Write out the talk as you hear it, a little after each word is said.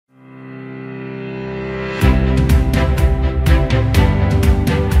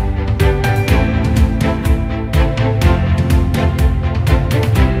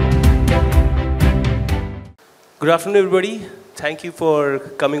Good afternoon, everybody. Thank you for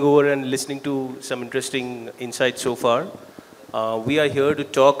coming over and listening to some interesting insights so far. We are here to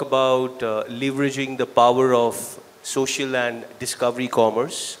talk about leveraging the power of social and discovery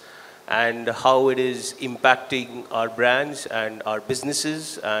commerce and how it is impacting our brands and our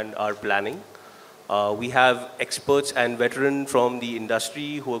businesses and our planning. We have experts and veterans from the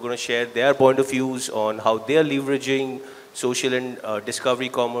industry who are going to share their point of views on how they are leveraging social and discovery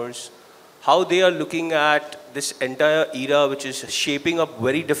commerce, how they are looking at this entire era, which is shaping up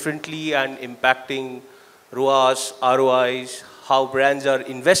very differently and impacting ROAS, ROIs, how brands are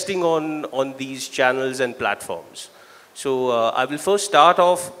investing on these channels and platforms. So I will first start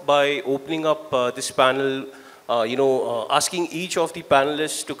off by opening up this panel, asking each of the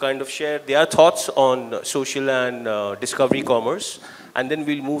panelists to kind of share their thoughts on social and discovery commerce, and then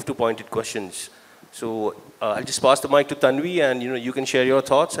we'll move to pointed questions. So I'll just pass the mic to Tanvi, and you can share your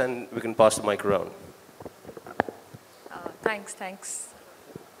thoughts, and we can pass the mic around. Thanks.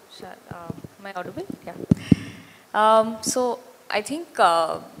 Shah, am I audible? Yeah. So I think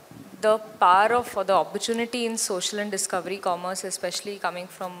the power of or the opportunity in social and discovery commerce, especially coming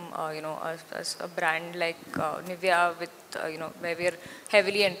from a brand like Nivea, with where we are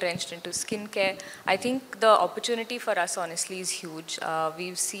heavily entrenched into skincare. I think the opportunity for us honestly is huge.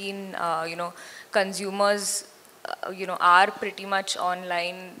 We've seen consumers are pretty much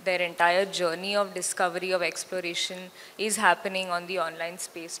online. Their entire journey of discovery, of exploration is happening on the online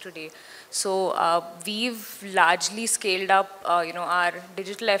space today. So we've largely scaled up our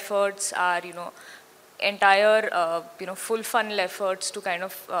digital efforts, our entire full funnel efforts to kind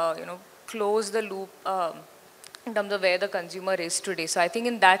of close the loop in terms of where the consumer is today. So I think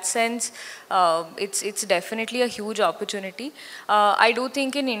in that sense, it's definitely a huge opportunity. I do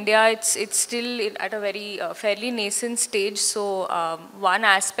think in India, it's still at a very fairly nascent stage. So one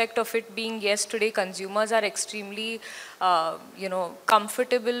aspect of it being, yes, today consumers are extremely,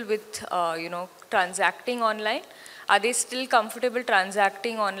 comfortable with, transacting online. Are they still comfortable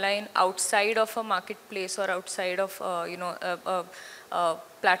transacting online outside of a marketplace or outside of, a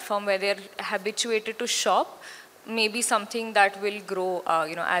platform where they're habituated to shop? Maybe something that will grow,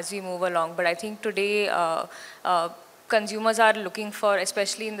 as we move along. But I think today consumers are looking for,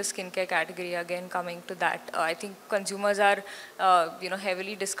 especially in the skincare category, again coming to that, I think consumers are,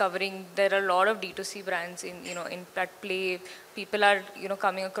 heavily discovering. There are a lot of D2C brands in that play. People are,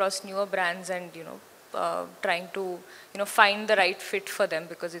 coming across newer brands and, trying to, find the right fit for them,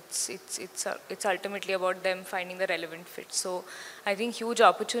 because it's ultimately about them finding the relevant fit. So I think huge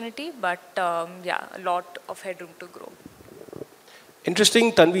opportunity, but yeah, a lot of headroom to grow.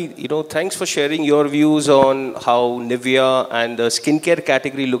 Interesting, Tanvi. Thanks for sharing your views on how Nivea and the skincare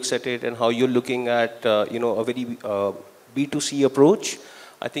category looks at it, and how you're looking at, a very B2C approach.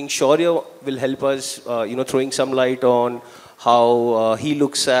 I think Shaurya will help us, throwing some light on how he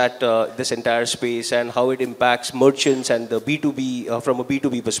looks at this entire space and how it impacts merchants and the B2B from a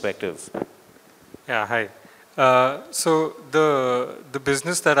B2B perspective. Yeah, hi. So the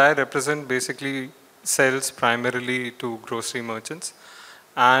business that I represent basically sells primarily to grocery merchants,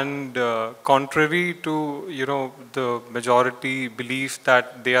 and contrary to the majority belief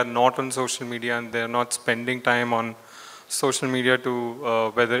that they are not on social media and they are not spending time on social media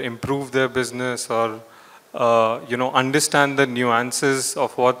to whether improve their business or understand the nuances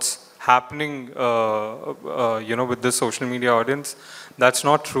of what's happening, with the social media audience. That's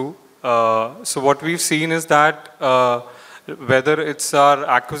not true. So what we've seen is that whether it's our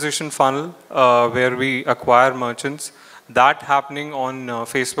acquisition funnel, where we acquire merchants, that happening on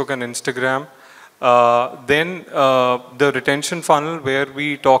Facebook and Instagram, then the retention funnel, where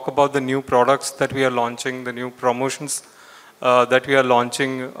we talk about the new products that we are launching, the new promotions that we are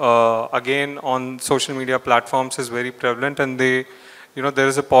launching, again on social media platforms, is very prevalent, and there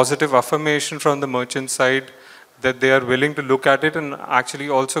is a positive affirmation from the merchant side that they are willing to look at it and actually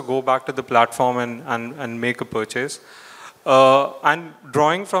also go back to the platform and make a purchase. And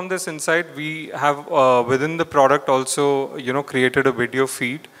drawing from this insight, we have within the product also created a video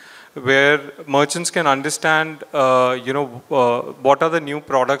feed where merchants can understand what are the new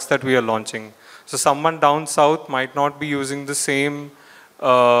products that we are launching. So someone down south might not be using the same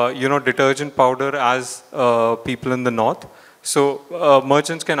detergent powder as people in the north. So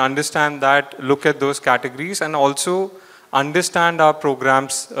merchants can understand that, look at those categories, and also understand our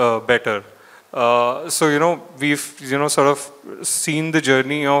programs better. So we've sort of seen the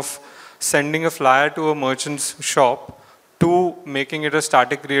journey of sending a flyer to a merchant's shop, to making it a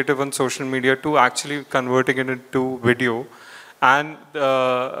static creative on social media, to actually converting it into video. And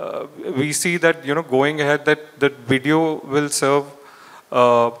we see that going ahead, that video will serve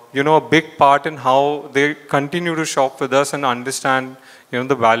a big part in how they continue to shop with us and understand,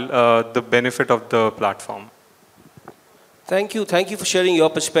 the benefit of the platform. Thank you. Thank you for sharing your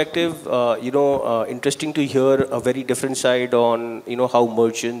perspective. Interesting to hear a very different side on, how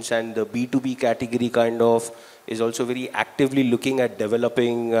merchants and the B2B category kind of is also very actively looking at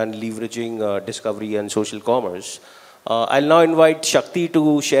developing and leveraging discovery and social commerce. I'll now invite Shakti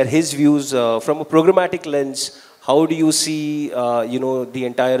to share his views from a programmatic lens. How do you see, the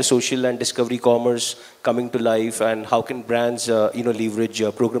entire social and discovery commerce coming to life, and how can brands, leverage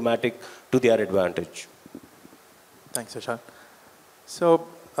programmatic to their advantage? Thanks, Vishal. So,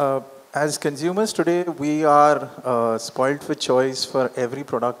 as consumers today, we are spoiled for choice for every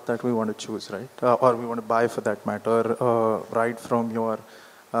product that we want to choose, right? Or we want to buy for that matter, right from your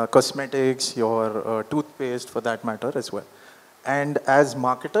cosmetics, your toothpaste for that matter as well. And as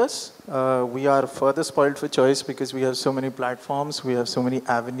marketers, we are further spoiled for choice because we have so many platforms, we have so many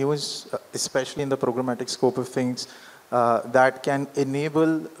avenues, especially in the programmatic scope of things, that can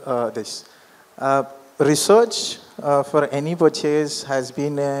enable this. Research for any purchase has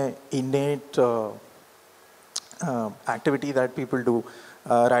been an innate activity that people do,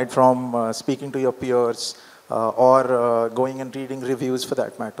 right from speaking to your peers or going and reading reviews for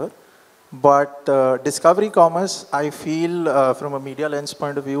that matter. But discovery commerce, I feel from a media lens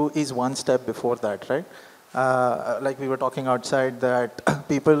point of view, is one step before that, right? Like we were talking outside, that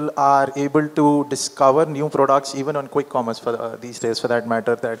people are able to discover new products even on quick commerce for these days, for that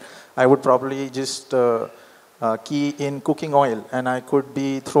matter, that I would probably just key in cooking oil and I could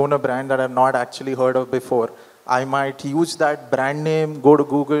be thrown a brand that I've not actually heard of before. I might use that brand name, go to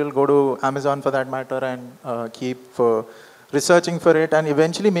Google, go to Amazon for that matter, and keep researching for it and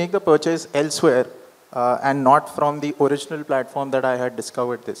eventually make the purchase elsewhere and not from the original platform that I had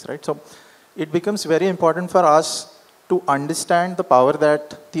discovered this, right? So it becomes very important for us to understand the power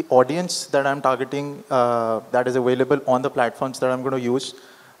that the audience that I'm targeting that is available on the platforms that I'm going to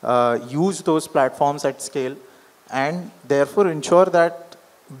use those platforms at scale, and therefore ensure that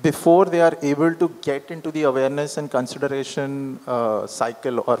before they are able to get into the awareness and consideration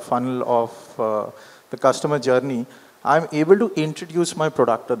cycle or funnel of the customer journey, I'm able to introduce my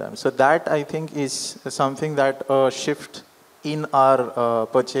product to them. So that, I think, is something that a shift in our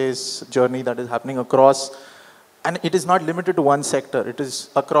purchase journey that is happening across, and it is not limited to one sector. It is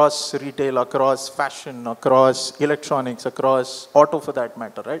across retail, across fashion, across electronics, across auto for that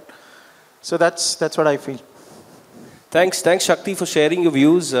matter, right? So that's what I feel. Thanks, Shakti, for sharing your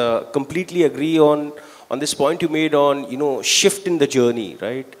views. Completely agree on this point you made on, shift in the journey,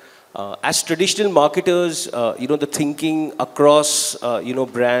 right? As traditional marketers, the thinking across,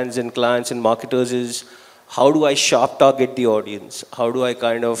 brands and clients and marketers is, how do I sharp target the audience? How do I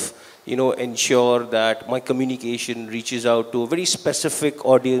kind of, ensure that my communication reaches out to a very specific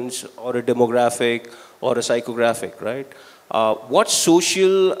audience or a demographic or a psychographic, right? What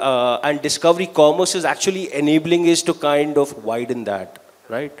social and discovery commerce is actually enabling is to kind of widen that,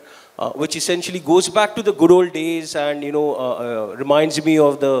 right? Which essentially goes back to the good old days and, reminds me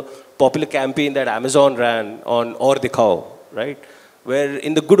of the popular campaign that Amazon ran on Aur Dikhao, right? Where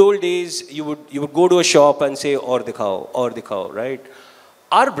in the good old days, you would go to a shop and say, Aur Dikhao, right?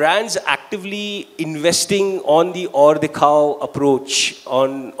 Are brands actively investing on the Aur Dikhao approach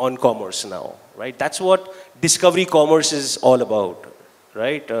on commerce now, right? That's what discovery commerce is all about,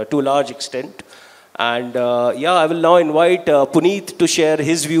 right? To a large extent. And I will now invite Puneeth to share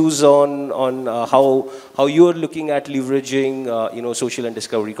his views on how you're looking at leveraging, social and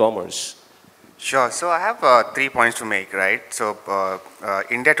discovery commerce. Sure. So I have 3 points to make, right? So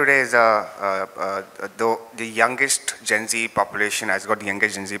India today is the youngest Gen Z population, has got the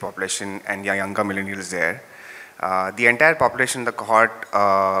youngest Gen Z population and younger millennials there. The entire population, the cohort,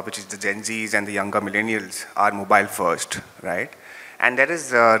 which is the Gen Zs and the younger millennials, are mobile first, right? And there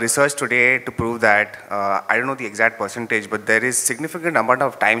is research today to prove that, I don't know the exact percentage, but there is significant amount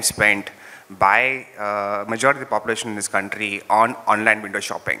of time spent by majority of the population in this country on online window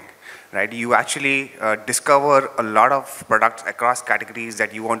shopping, right? You actually discover a lot of products across categories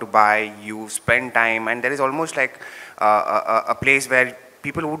that you want to buy, you spend time, and there is almost like a place where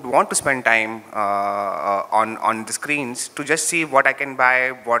people would want to spend time on the screens to just see what I can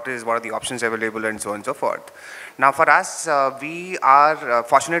buy, what are the options available, and so on and so forth. Now for us, we are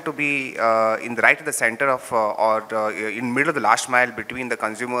fortunate to be in the right at the center of, or in middle of the last mile between the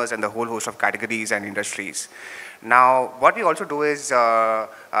consumers and the whole host of categories and industries. Now, what we also do is,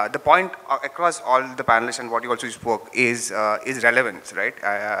 the point across all the panelists and what you also spoke is relevance, right?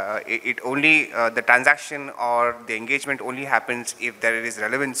 It only, the transaction or the engagement only happens if there is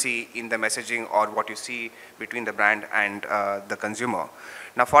relevancy in the messaging or what you see between the brand and the consumer.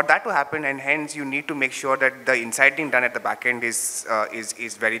 Now, for that to happen, and hence you need to make sure that the insighting done at the back end is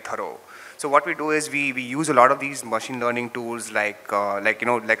very thorough. So what we do is we use a lot of these machine learning tools like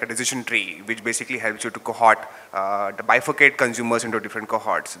a decision tree, which basically helps you to cohort, to bifurcate consumers into different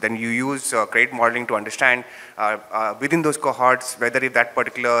cohorts. Then you use credit modeling to understand within those cohorts whether if that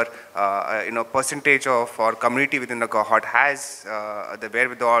particular percentage of or community within the cohort has the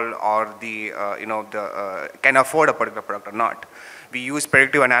wherewithal or the can afford a particular product or not. We use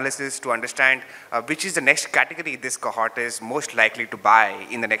predictive analysis to understand which is the next category this cohort is most likely to buy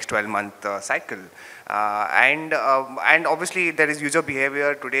in the next 12-month cycle. And obviously there is user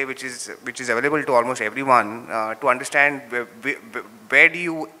behavior today which is available to almost everyone to understand where do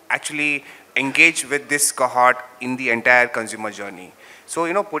you actually engage with this cohort in the entire consumer journey.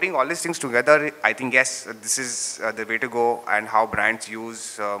 So, putting all these things together, I think, yes, this is the way to go, and how brands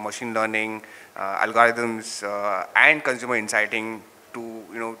use machine learning, algorithms, and consumer insighting to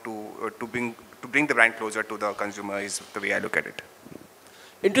bring the brand closer to the consumer is the way I look at it.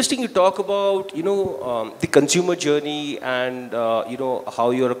 Interesting you talk about, the consumer journey and,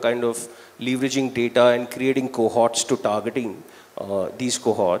 how you're kind of leveraging data and creating cohorts to targeting these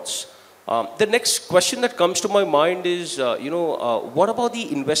cohorts. The next question that comes to my mind is, what about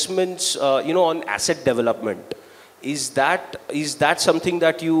the investments, on asset development? Is that something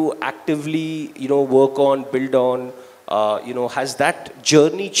that you actively, work on, build on? Has that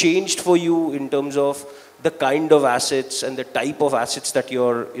journey changed for you in terms of the kind of assets and the type of assets that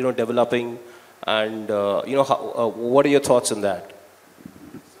you're, developing? And, what are your thoughts on that?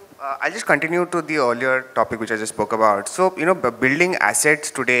 I'll just continue to the earlier topic which I just spoke about. So, building assets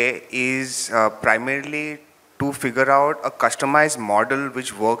today is primarily to figure out a customized model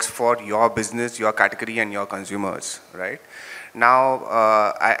which works for your business, your category, and your consumers, right?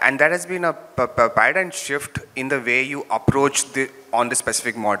 Now, and that has been a paradigm shift in the way you approach on the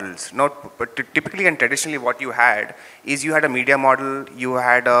specific models. But typically and traditionally what you had is you had a media model, you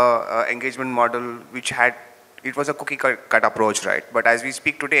had a engagement model which had, it was a cookie cut approach, right? But as we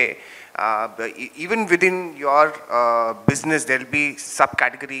speak today, even within your business, there'll be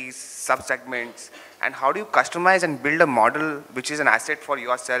subcategories, subsegments, and how do you customize and build a model which is an asset for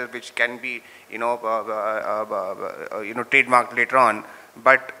yourself, which can be, trademarked later on.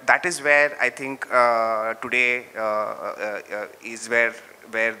 But that is where I think today is where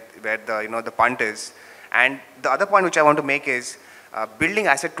the punt is. And the other point which I want to make is, building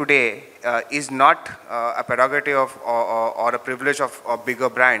asset today is not a prerogative of, or a privilege of a bigger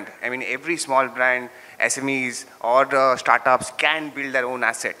brand. I mean, every small brand, SMEs or startups can build their own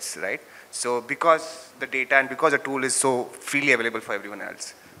assets, right? So because the data and because the tool is so freely available for everyone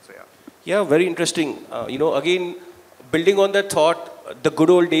else. So yeah. Yeah, very interesting. Again, building on that thought, the good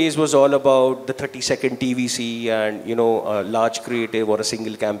old days was all about the 30-second TVC and, a large creative or a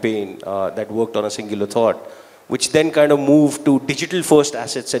single campaign that worked on a singular thought, which then kind of moved to digital first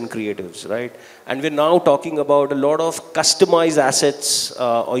assets and creatives, right? And we're now talking about a lot of customized assets,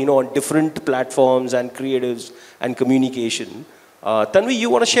 on different platforms and creatives and communication. Tanvi,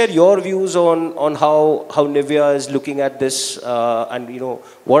 you want to share your views on how Nivea is looking at this and,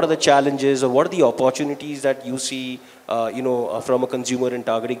 what are the challenges or what are the opportunities that you see, from a consumer and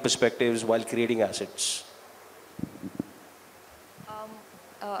targeting perspectives while creating assets?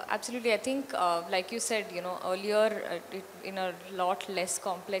 Absolutely. I think, like you said, earlier in a lot less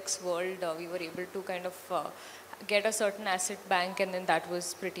complex world, we were able to kind of get a certain asset bank, and then that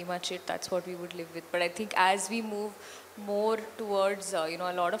was pretty much it. That's what we would live with. But I think as we move more towards, a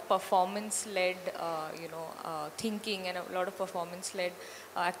lot of performance-led, thinking and a lot of performance-led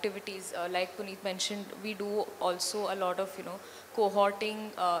activities, like Puneeth mentioned, we do also a lot of,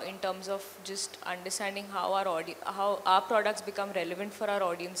 cohorting in terms of just understanding how our products become relevant for our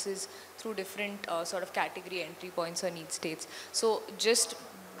audiences through different sort of category entry points or need states. So just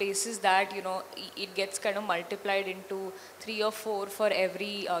basis that, it gets kind of multiplied into 3 or 4 for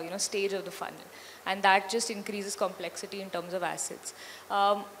every, stage of the funnel. And that just increases complexity in terms of assets.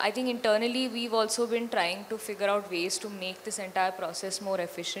 I think internally we've also been trying to figure out ways to make this entire process more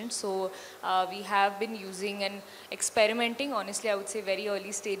efficient. So we have been using and experimenting, honestly I would say very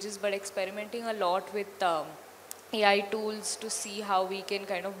early stages, but experimenting a lot with AI tools to see how we can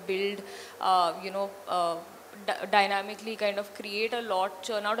kind of build, dynamically kind of create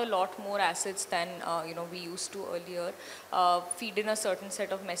churn out a lot more assets than we used to earlier. Feed in a certain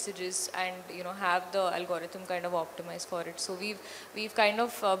set of messages and have the algorithm kind of optimize for it. So we've kind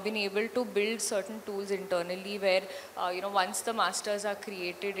of been able to build certain tools internally where once the masters are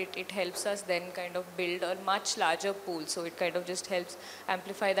created, it helps us then kind of build a much larger pool. So it kind of just helps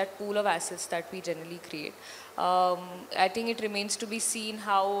amplify that pool of assets that we generally create. I think it remains to be seen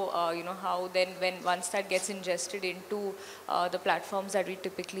how how then once that gets ingested into the platforms that we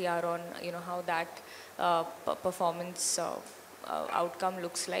typically are on, how that performance outcome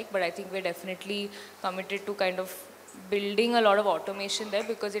looks like. But I think we're definitely committed to kind of building a lot of automation there,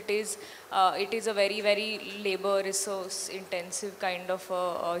 because it is a very labor resource intensive kind of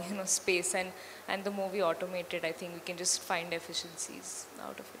space, and the more we automate it, I think we can just find efficiencies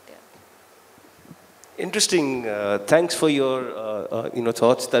out of it. Yeah. Interesting. Thanks for your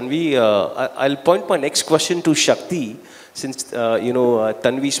thoughts, Tanvi. I'll point my next question to Shakti, since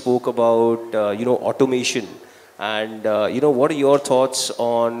Tanvi spoke about automation, and what are your thoughts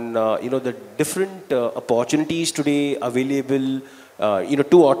on the different opportunities today available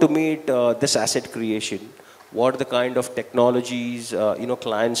to automate this asset creation? What are the kind of technologies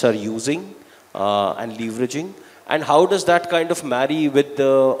clients are using and leveraging? And how does that kind of marry with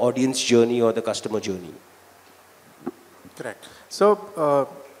the audience journey or the customer journey? Correct. So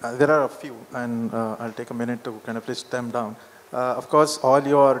there are a few, and I'll take a minute to kind of list them down. Of course, all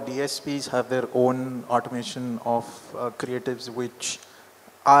your DSPs have their own automation of creatives, which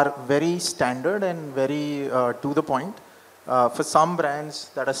are very standard and very to the point. For some brands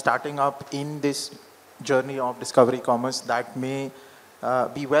that are starting up in this journey of discovery commerce, that may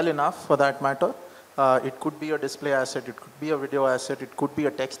be well enough for that matter. It could be a display asset, it could be a video asset, it could be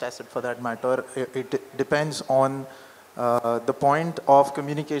a text asset for that matter. It depends on the point of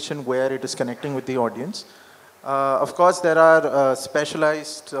communication where it is connecting with the audience. Of course, there are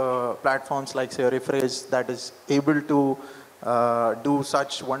specialized platforms like, say, Rephrase, that is able to do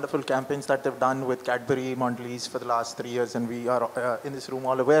such wonderful campaigns that they've done with Cadbury Mondelez for the last 3 years, and we are in this room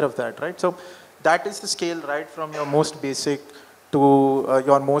all aware of that, right? So that is the scale, right, from your most basic to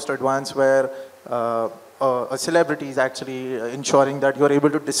your most advanced, where a celebrity is actually ensuring that you're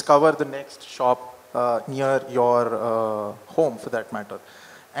able to discover the next shop near your home, for that matter.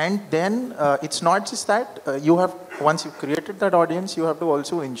 And then it's not just that, once you've created that audience, you have to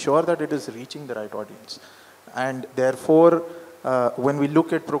also ensure that it is reaching the right audience. And therefore, when we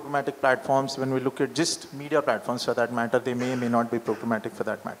look at programmatic platforms, when we look at just media platforms for that matter, they may not be programmatic for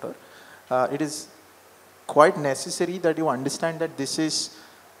that matter. It is quite necessary that you understand that this is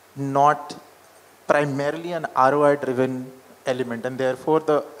not primarily an ROI driven element, and therefore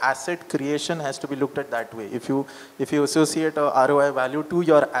the asset creation has to be looked at that way. If you associate a ROI value to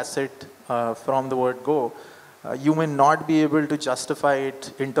your asset from the word go, you may not be able to justify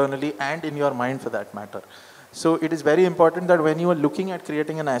it internally and in your mind, for that matter. So it is very important that when you are looking at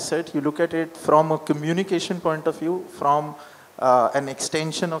creating an asset, you look at it from a communication point of view, from an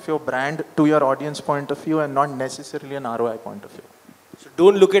extension of your brand to your audience point of view, and not necessarily an ROI point of view. So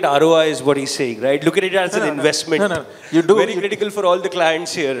don't look at ROI is what he's saying, right? Look at it as an investment. No. You do. Very critical for all the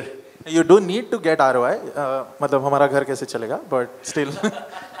clients here. You do need to get ROI. मतलब हमारा घर कैसे चलेगा? But still.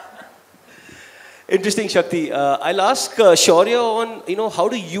 Interesting, Shakti. I'll ask Shaurya on, how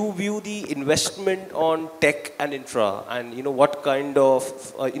do you view the investment on tech and infra, and what kind of,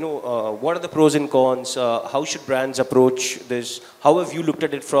 what are the pros and cons? How should brands approach this? How have you looked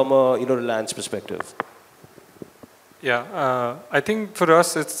at it from a Reliance perspective? Yeah, I think for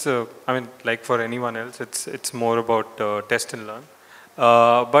us it's, like for anyone else, it's more about test and learn.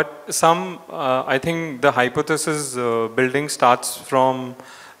 But I think the hypothesis building starts from,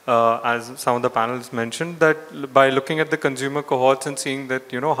 as some of the panels mentioned, that by looking at the consumer cohorts and seeing that,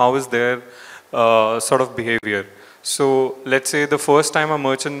 how is their sort of behavior. So let's say the first time a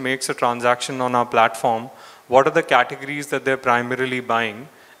merchant makes a transaction on our platform, what are the categories that they're primarily buying?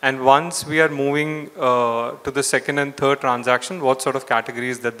 And once we are moving to the second and third transaction, what sort of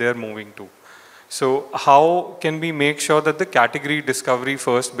categories that they're moving to? So how can we make sure that the category discovery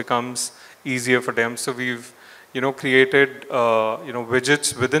first becomes easier for them? So we've created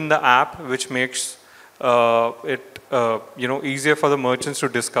widgets within the app which makes it easier for the merchants to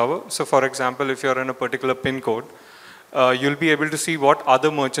discover. So for example, if you're in a particular pin code, you'll be able to see what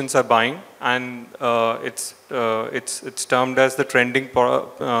other merchants are buying, and it's termed as the trending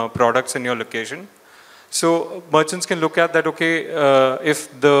products in your location. So merchants can look at that, okay,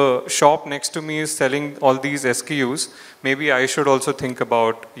 if the shop next to me is selling all these SKUs, maybe I should also think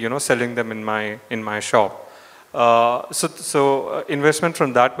about selling them in my shop. So investment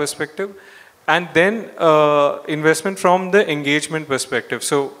from that perspective. And then investment from the engagement perspective.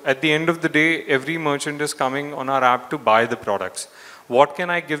 So at the end of the day, every merchant is coming on our app to buy the products. What can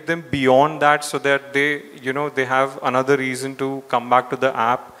I give them beyond that so that they, they have another reason to come back to the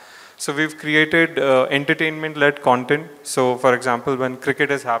app? So we've created entertainment-led content. So for example, when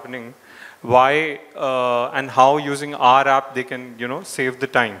cricket is happening, why and how using our app they can, save the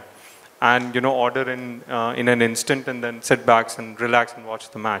time and, order in an instant and then sit back and relax and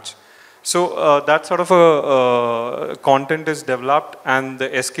watch the match. So that sort of a content is developed and the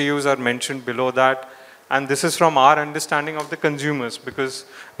SKUs are mentioned below that. And this is from our understanding of the consumers, because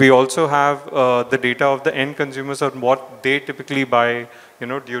we also have the data of the end consumers on what they typically buy,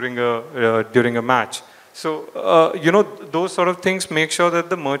 during a match. So, those sort of things make sure that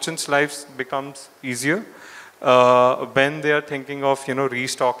the merchants' lives becomes easier when they are thinking of,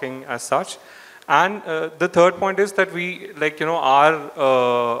 restocking as such. And the third point is that we, our,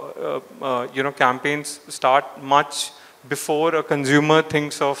 campaigns start much before a consumer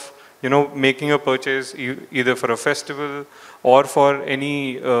thinks of, making a purchase either for a festival or for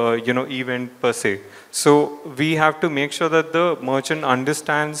any, event per se. So we have to make sure that the merchant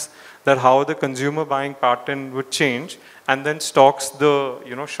understands that how the consumer buying pattern would change and then stocks the,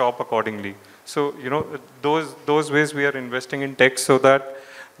 shop accordingly. So, those ways we are investing in tech so that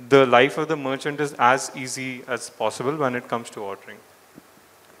the life of the merchant is as easy as possible when it comes to ordering.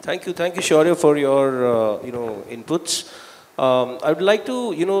 Thank you, Shaurya, for your inputs. I would like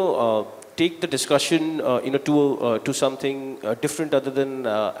to take the discussion to something different other than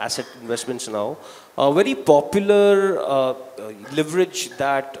asset investments now. Very popular leverage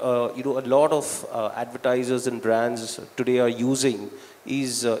that a lot of advertisers and brands today are using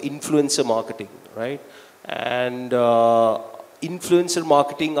is influencer marketing, right? And influencer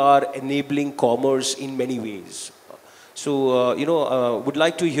marketing are enabling commerce in many ways. So, would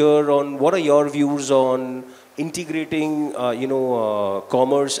like to hear on what are your views on integrating,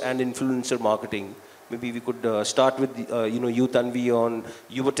 commerce and influencer marketing. Maybe we could start with, you, Tanvi, on,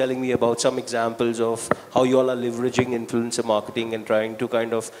 you were telling me about some examples of how you all are leveraging influencer marketing and trying to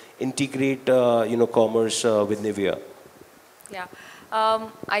kind of integrate, commerce with Nivea. Yeah.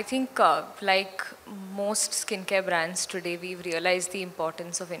 I think like most skincare brands today, we've realized the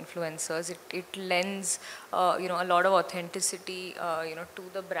importance of influencers. It lends, a lot of authenticity, to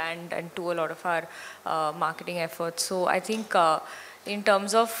the brand and to a lot of our marketing efforts. So I think in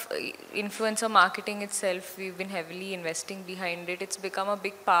terms of influencer marketing itself, we've been heavily investing behind it. It's become a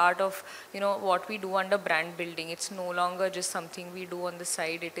big part of, what we do under brand building. It's no longer just something we do on the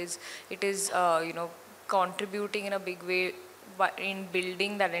side. It is, contributing in a big way in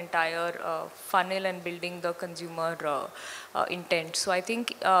building that entire funnel and building the consumer intent. So I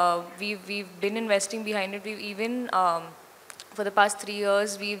think we've been investing behind it. We've even, for the past 3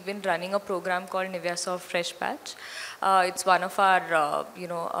 years, we've been running a program called Nivea Soft Fresh Patch. It's one of our,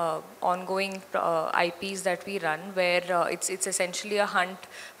 ongoing IPs that we run, where it's essentially a hunt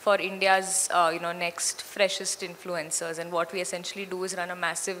for India's, next freshest influencers. And what we essentially do is run a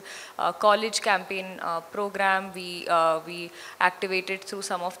massive college campaign program. We activated through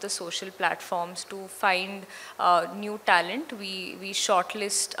some of the social platforms to find new talent. We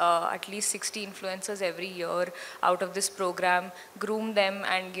shortlist at least 60 influencers every year out of this program, groom them,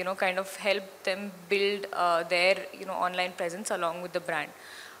 and kind of help them build their online presence along with the brand.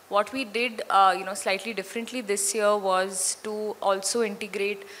 What we did, slightly differently this year was to also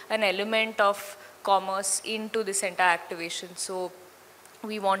integrate an element of commerce into this entire activation. So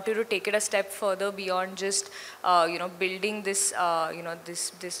we wanted to take it a step further beyond just, building this,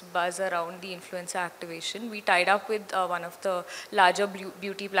 this buzz around the influencer activation. We tied up with one of the larger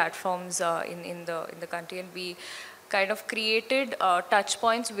beauty platforms in the country, and we kind of created touch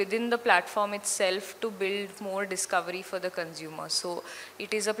points within the platform itself to build more discovery for the consumer. So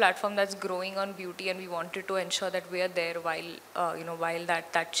it is a platform that's growing on beauty, and we wanted to ensure that we are there while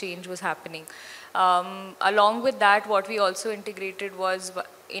that change was happening. Along with that, what we also integrated was,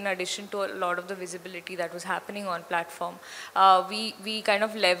 in addition to a lot of the visibility that was happening on platform, we kind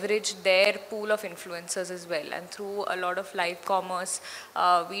of leveraged their pool of influencers as well. And through a lot of live commerce,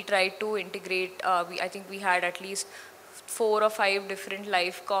 we tried to integrate, I think we had at least 4 or 5 different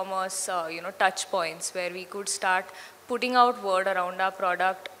live commerce, touch points where we could start putting out word around our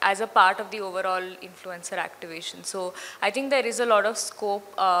product as a part of the overall influencer activation. So I think there is a lot of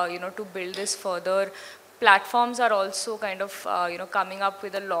scope, to build this further. Platforms are also kind of, coming up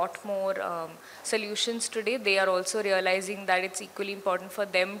with a lot more solutions today. They are also realizing that it's equally important for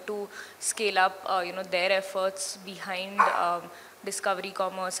them to scale up, their efforts behind discovery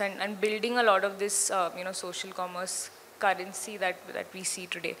commerce and building a lot of this, social commerce currency that we see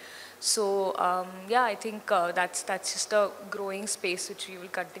today. So yeah, I think that's just a growing space which we will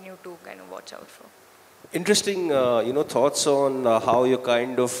continue to kind of watch out for. Interesting, thoughts on how you're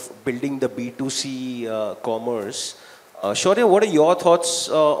kind of building the B2C commerce. Shaurya, what are your thoughts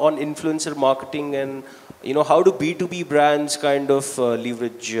on influencer marketing, and how do B2B brands kind of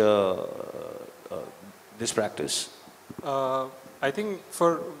leverage this practice? I think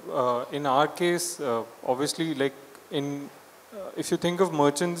for in our case, obviously, like if you think of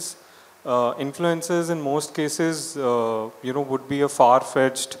merchants, influencers in most cases, would be a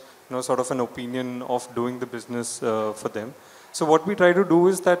far-fetched, sort of an opinion of doing the business for them. So what we try to do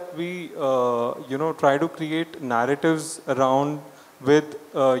is that we, try to create narratives around with,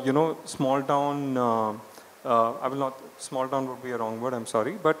 small town. I will not. Small town would be a wrong word. I'm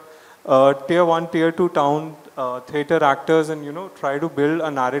sorry, but tier 1, tier 2 town theater actors, and try to build a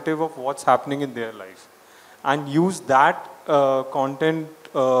narrative of what's happening in their life, and use that content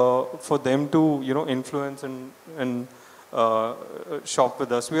for them to influence and shop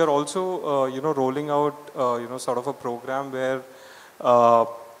with us. We are also rolling out sort of a program where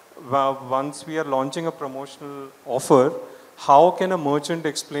once we are launching a promotional offer, how can a merchant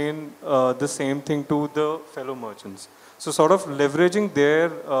explain the same thing to the fellow merchants? So sort of leveraging their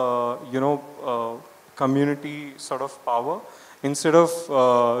community sort of power, instead of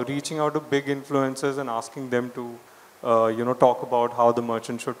reaching out to big influencers and asking them to talk about how the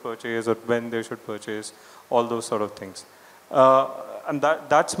merchant should purchase or when they should purchase, all those sort of things. And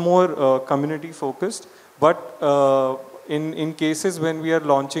that's more community focused. But in cases when we are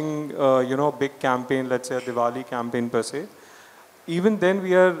launching a big campaign, let's say a Diwali campaign per se, even then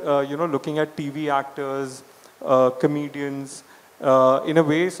we are looking at TV actors, comedians, in a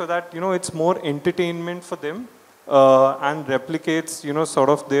way so that it's more entertainment for them and replicates sort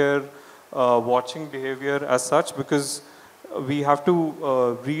of their watching behavior as such, because we have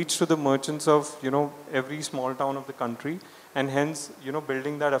to reach to the merchants of every small town of the country, and hence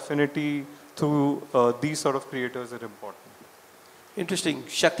building that affinity through these sort of creators are important. Interesting.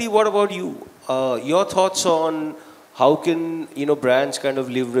 Shakti, what about you? Your thoughts on how can brands kind of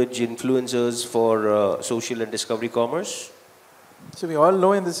leverage influencers for social and discovery commerce? So we all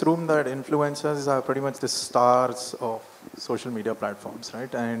know in this room that influencers are pretty much the stars of social media platforms,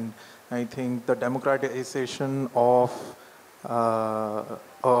 right? And I think the democratization of a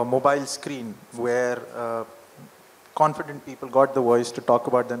mobile screen where confident people got the voice to talk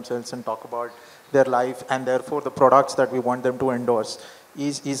about themselves and talk about their life, and therefore the products that we want them to endorse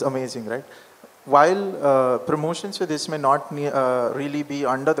is amazing, right? While promotions for this may not really be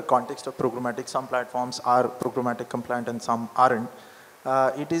under the context of programmatic, some platforms are programmatic compliant and some aren't.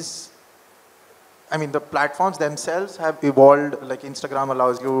 I mean, the platforms themselves have evolved. Like Instagram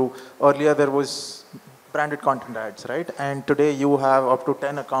allows you, earlier there was branded content ads, right? And today you have up to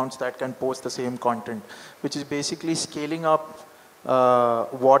 10 accounts that can post the same content, which is basically scaling up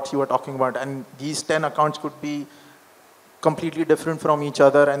what you are talking about. And these 10 accounts could be completely different from each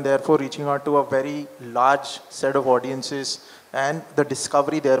other, and therefore reaching out to a very large set of audiences, and the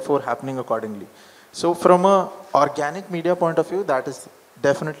discovery therefore happening accordingly. So from a organic media point of view, that is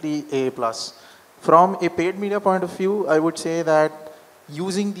definitely a plus. From a paid media point of view, I would say that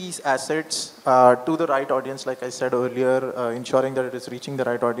using these assets to the right audience, like I said earlier, ensuring that it is reaching the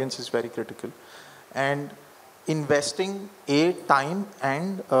right audience is very critical. And investing time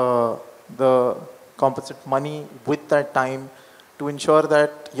and the composite money with that time to ensure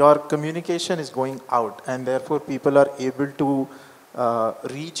that your communication is going out, and therefore people are able to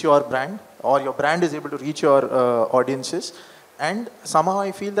reach your brand, or your brand is able to reach your audiences. And somehow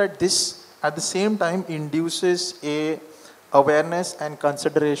I feel that this at the same time induces a awareness and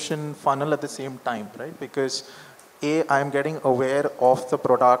consideration funnel at the same time, right? Because I am getting aware of the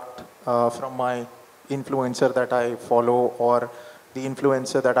product from my influencer that I follow, or the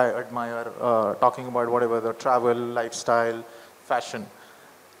influencer that I admire, talking about whatever, the travel, lifestyle, fashion.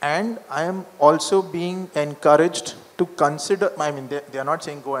 And I am also being encouraged to consider, I mean, they are not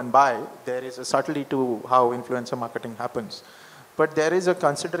saying go and buy. There is a subtlety to how influencer marketing happens. But there is a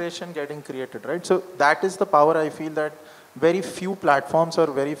consideration getting created, right? So that is the power I feel that very few platforms or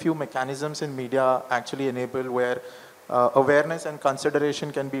very few mechanisms in media actually enable, where awareness and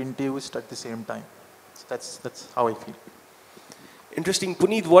consideration can be induced at the same time. So that's how I feel. Interesting.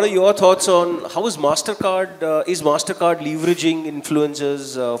 Puneeth, what are your thoughts on how is Mastercard leveraging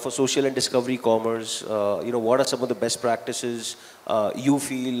influencers for social and discovery commerce? What are some of the best practices you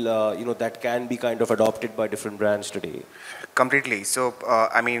feel that can be kind of adopted by different brands today? Completely. So,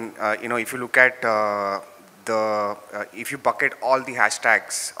 if you look at if you bucket all the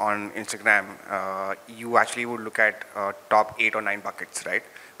hashtags on Instagram, you actually would look at top 8 or 9 buckets, right?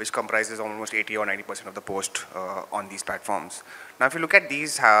 which comprises almost 80 or 90% of the post on these platforms. Now, if you look at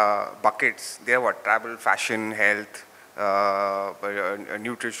these buckets, they are what? Travel, fashion, health,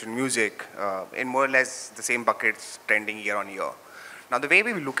 nutrition, music, in more or less the same buckets trending year on year. Now, the way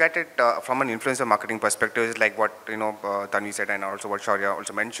we look at it from an influencer marketing perspective is like what Tanvi said, and also what Shaurya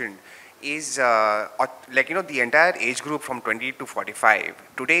also mentioned, is like the entire age group from 20 to 45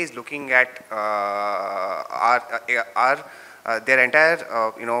 today is looking at their entire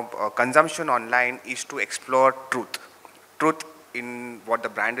consumption online is to explore truth in what the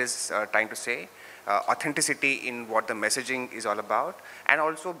brand is trying to say, authenticity in what the messaging is all about, and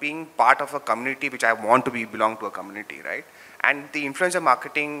also being part of a community which I want to belong to a community, right? And the influencer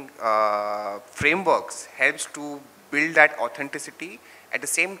marketing frameworks helps to build that authenticity, at the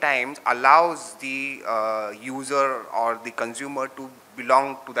same time allows the user or the consumer to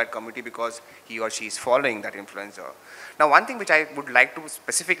belong to that community because he or she is following that influencer. Now, one thing which I would like to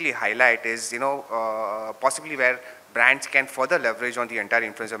specifically highlight is, possibly where brands can further leverage on the entire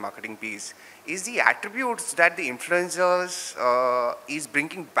influencer marketing piece is the attributes that the influencers is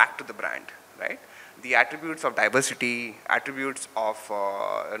bringing back to the brand, right? The attributes of diversity, attributes of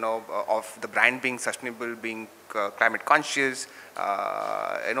of the brand being sustainable, being climate conscious,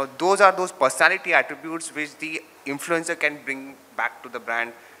 those are those personality attributes which the influencer can bring back to the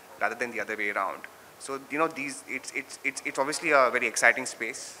brand rather than the other way around. So it's obviously a very exciting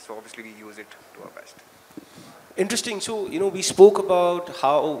space. So obviously we use it to our best. Interesting. So, we spoke about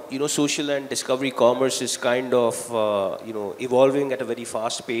how, social and discovery commerce is kind of, evolving at a very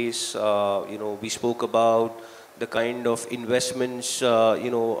fast pace. We spoke about the kind of investments,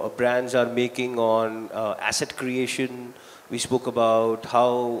 brands are making on asset creation. We spoke about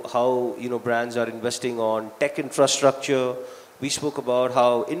how brands are investing on tech infrastructure. We spoke about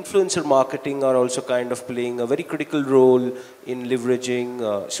how influencer marketing are also kind of playing a very critical role in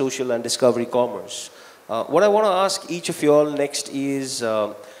leveraging social and discovery commerce. What I want to ask each of you all next is,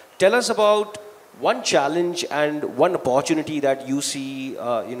 tell us about one challenge and one opportunity that you see,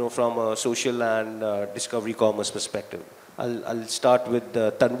 from a social and discovery commerce perspective. I'll start with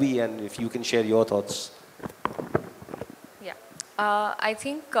Tanvi, and if you can share your thoughts. Yeah, I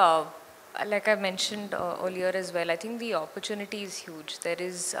think, like I mentioned earlier as well, I think the opportunity is huge. There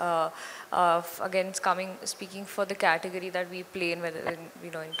is, again, speaking for the category that we play in, whether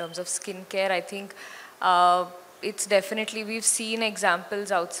in terms of skincare, I think. It's definitely, we've seen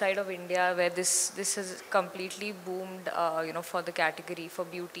examples outside of India where this has completely boomed, for the category, for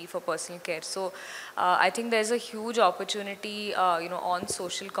beauty, for personal care. So I think there's a huge opportunity, on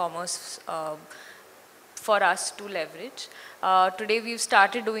social commerce for us to leverage. Today we've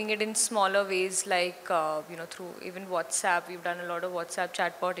started doing it in smaller ways, like through even WhatsApp. We've done a lot of WhatsApp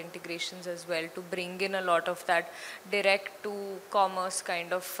chatbot integrations as well to bring in a lot of that direct to commerce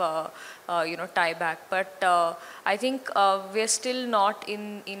kind of tie back. But I think we're still not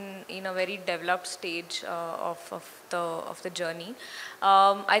in a very developed stage of the journey.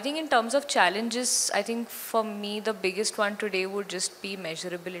 I think in terms of challenges, I think for me the biggest one today would just be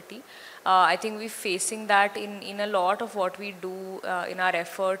measurability. I think we're facing that in a lot of what we do in our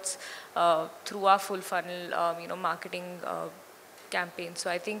efforts through our full funnel, marketing campaigns.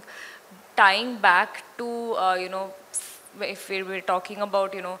 So I think tying back to, if we're talking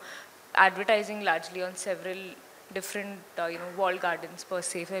about, advertising largely on several different, walled gardens per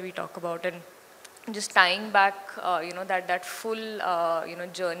se, where we talk about, and just tying back, that full,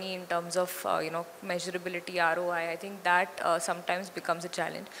 journey in terms of, measurability, ROI, I think that sometimes becomes a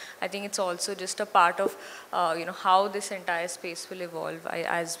challenge. I think it's also just a part of, how this entire space will evolve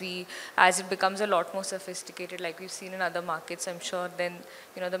as it becomes a lot more sophisticated, like we've seen in other markets. I'm sure then,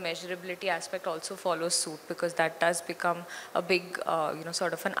 the measurability aspect also follows suit, because that does become a big,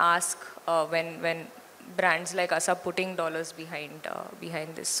 sort of an ask when brands like us are putting dollars behind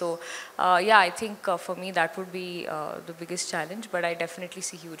this. So yeah, I think for me that would be the biggest challenge, but I definitely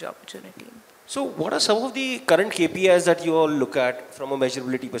see huge opportunity. So what are some of the current KPIs that you all look at from a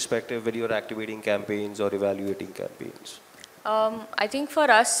measurability perspective when you're activating campaigns or evaluating campaigns? I think for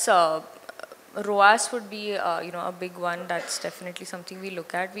us, ROAS would be a big one. That's definitely something we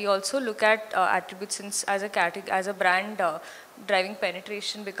look at. We also look at attributes, since as a brand, driving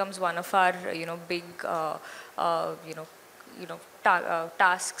penetration becomes one of our big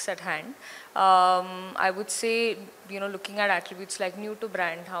tasks at hand. I would say looking at attributes like new to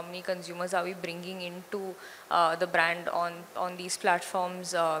brand, how many consumers are we bringing into the brand on these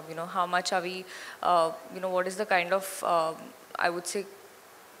platforms, how much are we, what is the kind of I would say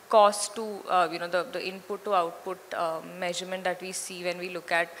cost to the input to output measurement that we see when we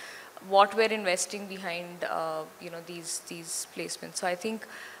look at what we're investing behind, these placements. So I think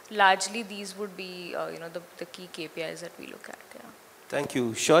largely these would be, the key KPIs that we look at. Yeah. Thank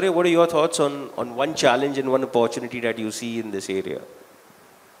you. Shaurya, what are your thoughts on one challenge and one opportunity that you see in this area?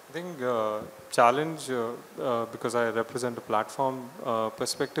 I think challenge, because I represent a platform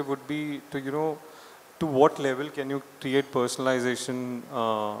perspective, would be to, to what level can you create personalization,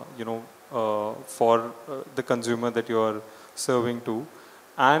 for the consumer that you are serving to,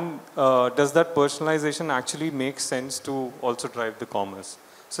 and does that personalization actually make sense to also drive the commerce?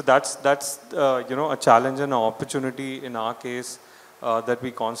 So that's a challenge and an opportunity in our case that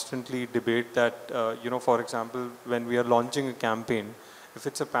we constantly debate. That for example, when we are launching a campaign, if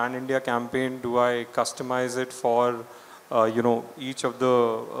it's a pan-India campaign, do I customize it for each of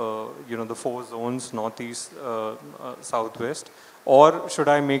the the 4 zones, northeast, southwest, or should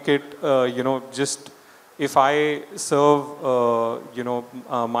I make it just if I serve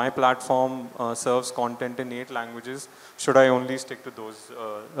my platform serves content in 8 languages, should I only stick to those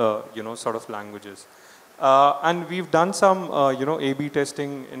sort of languages? And we've done some A/B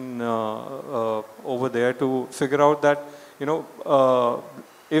testing in over there to figure out that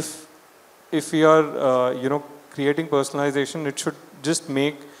if we are creating personalization, it should just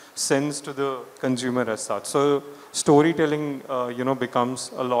make sense to the consumer as such. So storytelling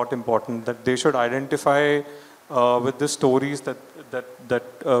becomes a lot important, that they should identify with the stories that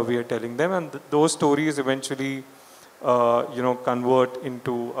we are telling them, and those stories eventually convert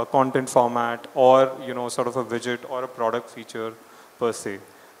into a content format or sort of a widget or a product feature per se.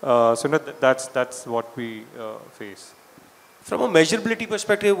 So that's what we face. From a measurability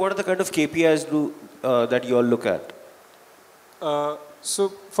perspective, what are the kind of KPIs that you all look at? So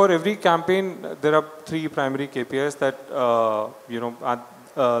for every campaign, there are 3 primary KPIs that,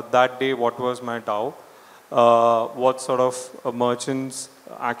 at that day, what was my DAU, what sort of merchants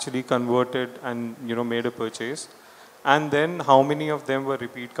actually converted and, made a purchase, and then how many of them were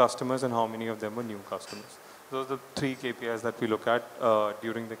repeat customers and how many of them were new customers. Those are the 3 KPIs that we look at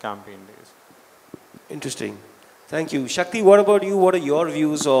during the campaign days. Interesting. Thank you. Shakti, what about you? What are your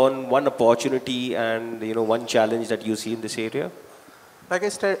views on one opportunity and one challenge that you see in this area? Like I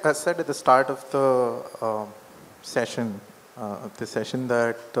said at the start of the session,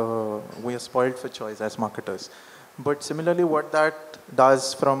 that we are spoiled for choice as marketers. But similarly, what that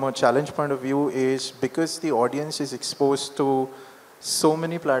does from a challenge point of view is, because the audience is exposed to so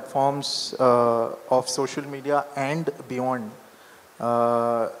many platforms of social media and beyond,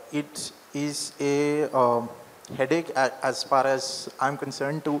 it is a headache as far as I'm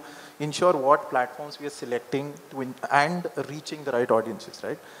concerned to ensure what platforms we are selecting and reaching the right audiences,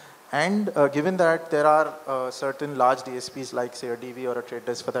 right? And given that there are certain large DSPs like say a DV or a Trade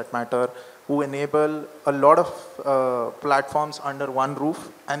Desk for that matter, who enable a lot of platforms under one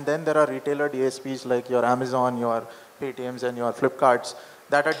roof, and then there are retailer DSPs like your Amazon, your Paytms and your Flipkarts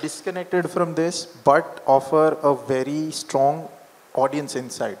that are disconnected from this but offer a very strong audience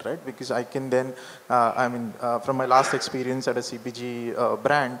insight, right? Because I can then, from my last experience at a CPG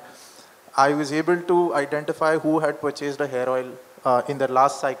brand, I was able to identify who had purchased a hair oil in their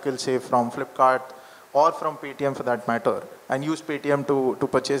last cycle, say from Flipkart or from Paytm for that matter, and use Paytm to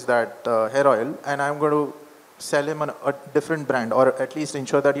purchase that hair oil, and I'm going to sell him a different brand, or at least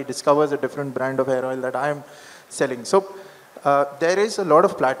ensure that he discovers a different brand of hair oil that I'm selling. So there is a lot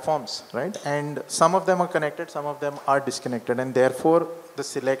of platforms, right? And some of them are connected, some of them are disconnected, and therefore the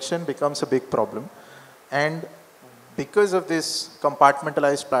selection becomes a big problem. And because of this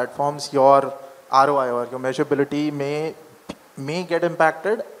compartmentalized platforms, your ROI or your measurability may get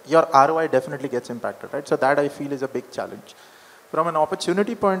impacted. Your ROI definitely gets impacted, right? So that I feel is a big challenge. From an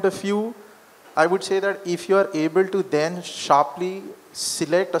opportunity point of view, I would say that if you are able to then sharply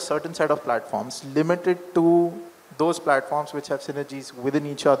select a certain set of platforms, limit it to those platforms which have synergies within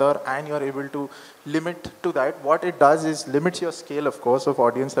each other, and you're able to limit to that, what it does is limits your scale, of course, of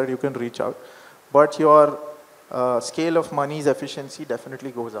audience that you can reach out, but your scale of money's efficiency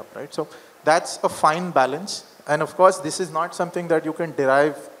definitely goes up, right? So that's a fine balance. And of course, this is not something that you can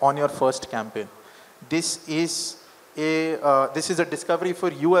derive on your first campaign. This is a discovery for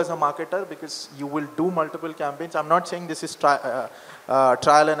you as a marketer, because you will do multiple campaigns. I'm not saying this is trial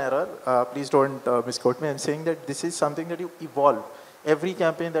and error. Please don't misquote me. I'm saying that this is something that you evolve. Every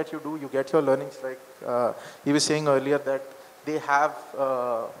campaign that you do, you get your learnings. Like he was saying earlier that they have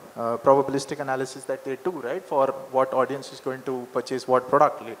probabilistic analysis that they do, right, for what audience is going to purchase what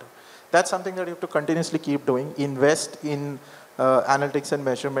product later. That's something that you have to continuously keep doing. Invest in analytics and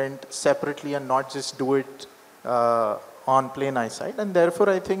measurement separately and not just do it on plain eyesight. And therefore,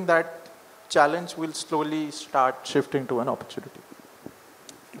 I think that challenge will slowly start shifting to an opportunity.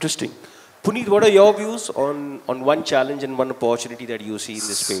 Interesting. Puneeth, what are your views on one challenge and one opportunity that you see in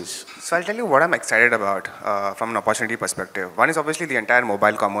this space? So I'll tell you what I'm excited about from an opportunity perspective. One is obviously the entire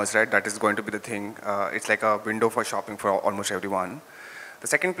mobile commerce, right? That is going to be the thing. It's like a window for shopping for almost everyone. The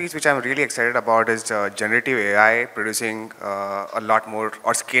second piece which I'm really excited about is generative AI producing a lot more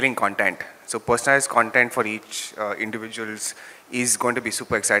or scaling content. So personalized content for each individuals is going to be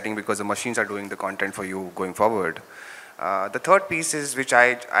super exciting because the machines are doing the content for you going forward. The third piece is which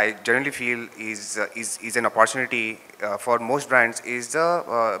I generally feel is an opportunity for most brands is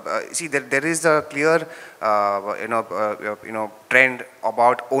the see there is a clear trend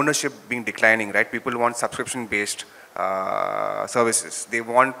about ownership being declining, right? People want subscription based services. They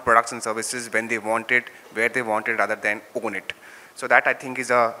want products and services when they want it, where they want it, rather than own it. So that I think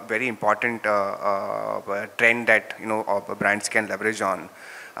is a very important trend that brands can leverage on.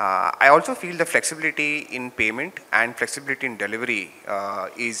 I also feel the flexibility in payment and flexibility in delivery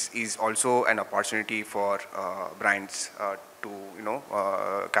is also an opportunity for brands to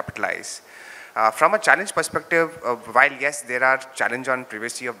capitalize. From a challenge perspective, while yes, there are challenge on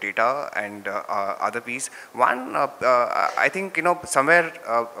privacy of data and other piece. One, I think somewhere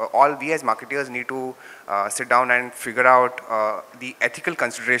all we as marketers need to sit down and figure out the ethical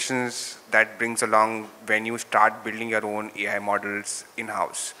considerations that brings along when you start building your own AI models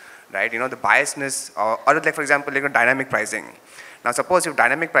in-house, right? The biasness, or like for example, dynamic pricing. Now, suppose if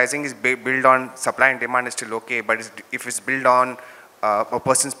dynamic pricing is built on supply and demand is still okay, but if it's built on a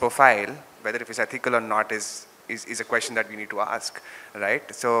person's profile, whether if it's ethical or not is a question that we need to ask, right?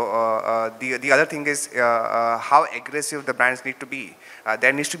 So the other thing is how aggressive the brands need to be.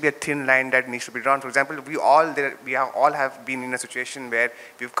 There needs to be a thin line that needs to be drawn. For example, we all have been in a situation where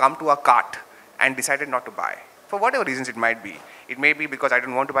we've come to a cart and decided not to buy. For whatever reasons it might be. It may be because I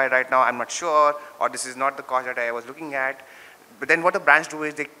don't want to buy it right now, I'm not sure, or this is not the cost that I was looking at. But then what the brands do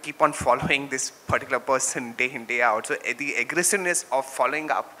is they keep on following this particular person day in, day out. So the aggressiveness of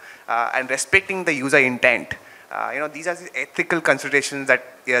following up and respecting the user intent, these are the ethical considerations that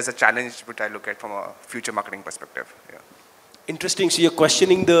is a challenge which I look at from a future marketing perspective. Yeah. Interesting. So you're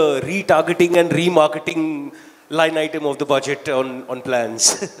questioning the retargeting and remarketing line item of the budget on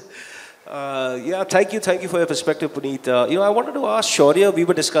plans. Yeah, thank you for your perspective, Puneeth. I wanted to ask Shaurya, we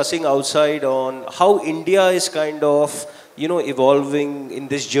were discussing outside on how India is kind of evolving in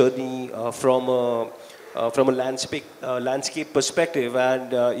this journey from a landscape perspective,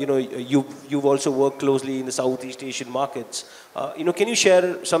 and you've also worked closely in the Southeast Asian markets. Can you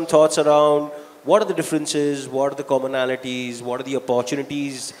share some thoughts around what are the differences, what are the commonalities, what are the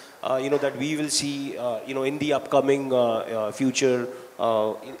opportunities that we will see in the upcoming future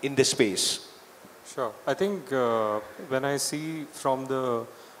in this space? Sure. I think when I see from the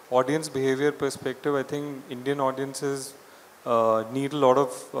audience behavior perspective, I think Indian audiences need a lot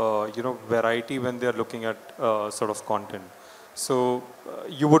of variety when they are looking at sort of content. So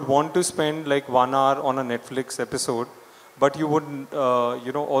you would want to spend like 1 hour on a Netflix episode, but you would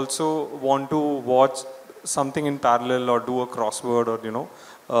also want to watch something in parallel or do a crossword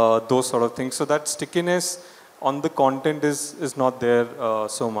or those sort of things. So that stickiness on the content is not there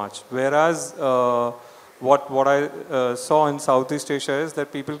so much. Whereas what I saw in Southeast Asia is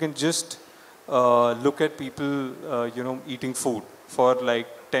that people can just look at people, eating food for like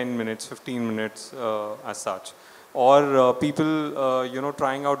 10 minutes, 15 minutes as such. Or people,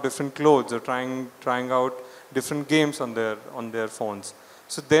 trying out different clothes or trying out different games on their phones.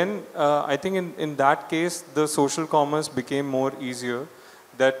 So then I think in that case, the social commerce became more easier,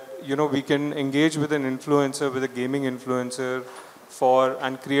 that we can engage with an influencer, with a gaming influencer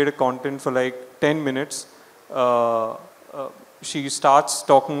and create a content for like 10 minutes. She starts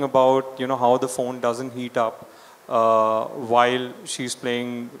talking about how the phone doesn't heat up while she's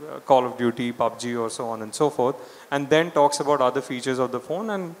playing Call of Duty, PUBG or so on and so forth, and then talks about other features of the phone.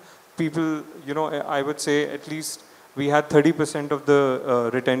 And people, I would say at least we had 30% of the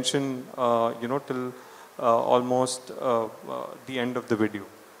retention till almost the end of the video,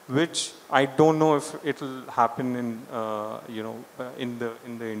 which I don't know if it'll happen in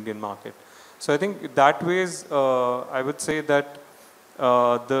the Indian market. So I think that ways I would say that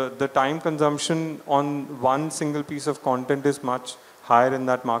the time consumption on one single piece of content is much higher in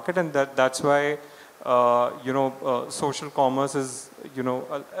that market, and that's why social commerce is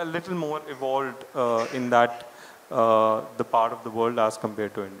a little more evolved in that the part of the world as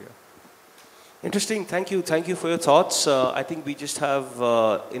compared to India. Interesting. Thank you for your thoughts. I think we just have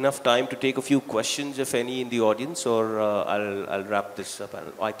enough time to take a few questions, if any, in the audience, or I'll wrap this up.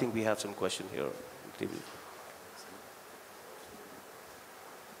 I think we have some question here.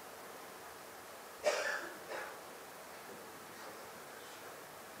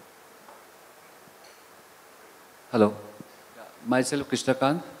 Hello. Myself,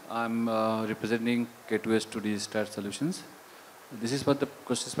 Krishnakant. I'm representing K2S2D Strat Solutions. This is for the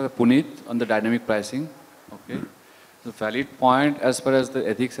questions for Puneeth on the dynamic pricing. Okay. The valid point as far as the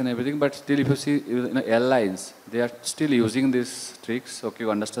ethics and everything, but still if you see in airlines, they are still using these tricks. Okay,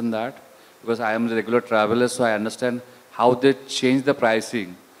 you understand that? Because I am the regular traveler, so I understand how they change the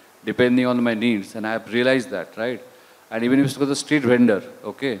pricing depending on my needs, and I have realized that, right? And even if you go to the street vendor,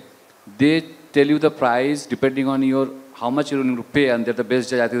 okay, they tell you the price depending on your how much you're going to pay, and they're the best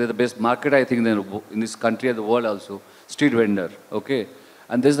judge. I think they're the best market, I think, in this country and the world also. Street vendor, okay?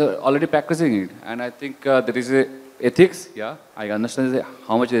 And there's already practicing it. And I think there is a ethics, yeah, I understand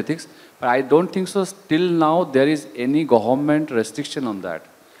how much is ethics, but I don't think so still now there is any government restriction on that.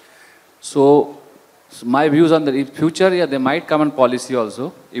 So my views on the in future, yeah, they might come on policy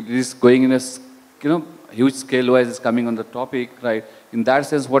also. If it is going in a, huge scale wise is coming on the topic, right? In that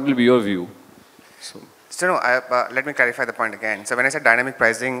sense, what will be your view? So no, let me clarify the point again. So when I said dynamic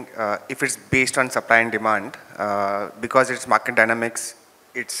pricing, if it's based on supply and demand, because it's market dynamics,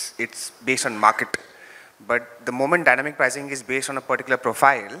 it's based on market. But the moment dynamic pricing is based on a particular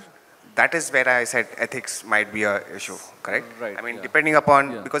profile, that is where I said ethics might be an issue, correct? Right. I mean, depending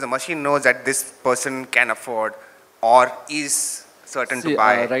upon, because the machine knows that this person can afford or is certain to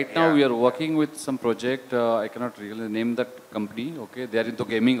buy. Right now we are working with some project, I cannot really name that company, okay? They are into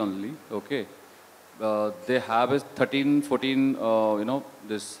gaming only, okay? They have a 13, 14,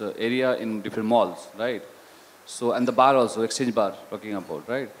 this area in different malls, right? So, and the bar also, exchange bar, talking about,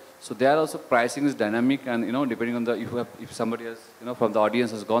 right? So they are also pricing is dynamic, and depending on the if somebody has from the audience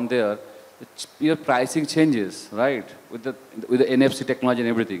has gone there, your pricing changes, right? With the NFC technology and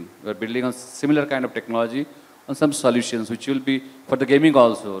everything, we are building on similar kind of technology on some solutions which will be for the gaming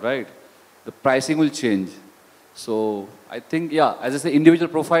also, right? The pricing will change. So I think as I say, individual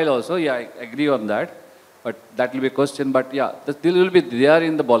profile also, I agree on that, but that will be a question. But the still will be there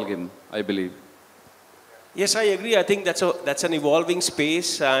in the ball game, I believe. Yes, I agree. I think that's an evolving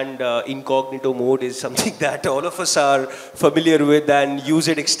space, and incognito mode is something that all of us are familiar with and use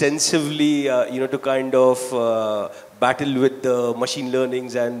it extensively, to kind of battle with the machine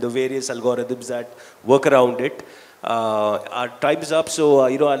learnings and the various algorithms that work around it. Our time is up, so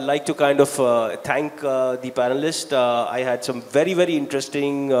I'd like to kind of thank the panelists. I had some very, very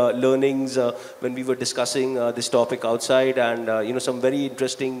interesting learnings when we were discussing this topic outside, and some very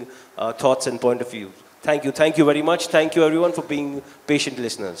interesting thoughts and point of view. Thank you very much. Thank you everyone for being patient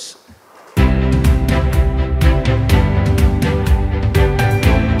listeners.